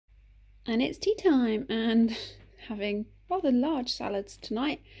And it's tea time and having rather large salads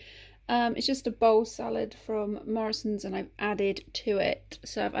tonight. It's just a bowl salad from Morrison's and I've added to it.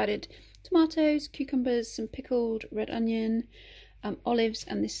 So I've added tomatoes, cucumbers, some pickled red onion, olives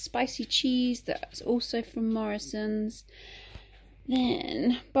and this spicy cheese that's also from Morrison's.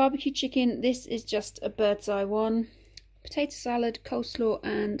 Then barbecue chicken, this is just a bird's eye one. Potato salad, coleslaw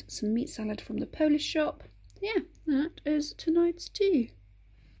and some meat salad from the Polish shop. Yeah, that is tonight's tea.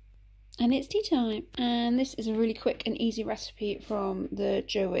 And it's tea time, and this is a really quick and easy recipe from the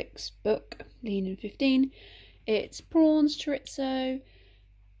Joe Wicks book, Lean and 15. It's prawns, chorizo,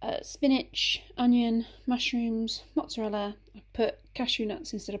 spinach, onion, mushrooms, mozzarella. I put cashew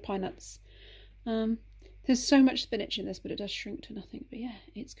nuts instead of pine nuts. There's so much spinach in this, but it does shrink to nothing. But yeah,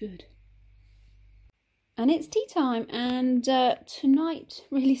 it's good. And it's tea time, and tonight,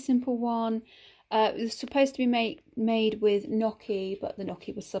 really simple one. It was supposed to be made with gnocchi, but the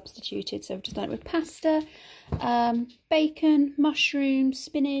gnocchi was substituted, so I've just done it with pasta, bacon, mushrooms,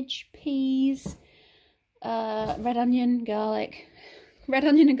 spinach, peas, red onion, garlic. Red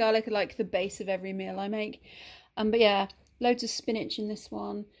onion and garlic are like the base of every meal I make. But yeah, loads of spinach in this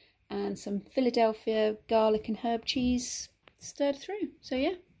one, and some Philadelphia garlic and herb cheese stirred through. So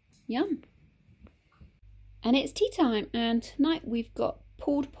yeah, yum. And it's tea time, and tonight we've got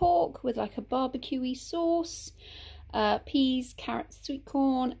pulled pork with like a barbecue-y sauce, peas, carrots, sweet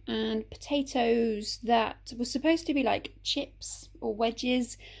corn and potatoes that were supposed to be like chips or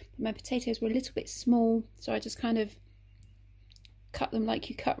wedges, but my potatoes were a little bit small, so I just kind of cut them like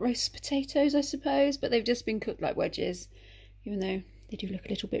you cut roast potatoes, I suppose, but they've just been cooked like wedges, even though they do look a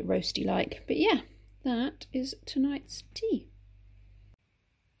little bit roasty like. But yeah, that is tonight's tea.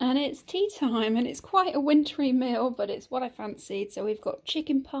 And it's tea time, and it's quite a wintry meal, but it's what I fancied. So we've got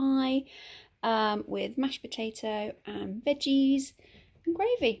chicken pie with mashed potato and veggies and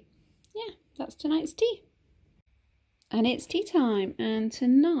gravy. Yeah, that's tonight's tea. And it's tea time, and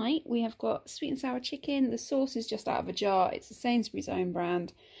tonight we have got sweet and sour chicken. The sauce is just out of a jar. It's a Sainsbury's own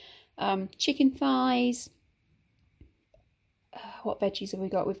brand. Chicken thighs. What veggies have we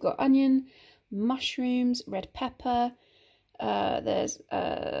got? We've got onion, mushrooms, red pepper. There's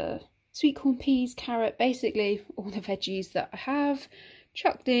sweet corn, peas, carrot, basically all the veggies that I have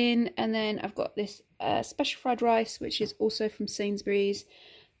chucked in. And then I've got this special fried rice, which is also from Sainsbury's.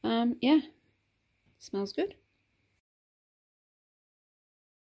 Yeah, smells good.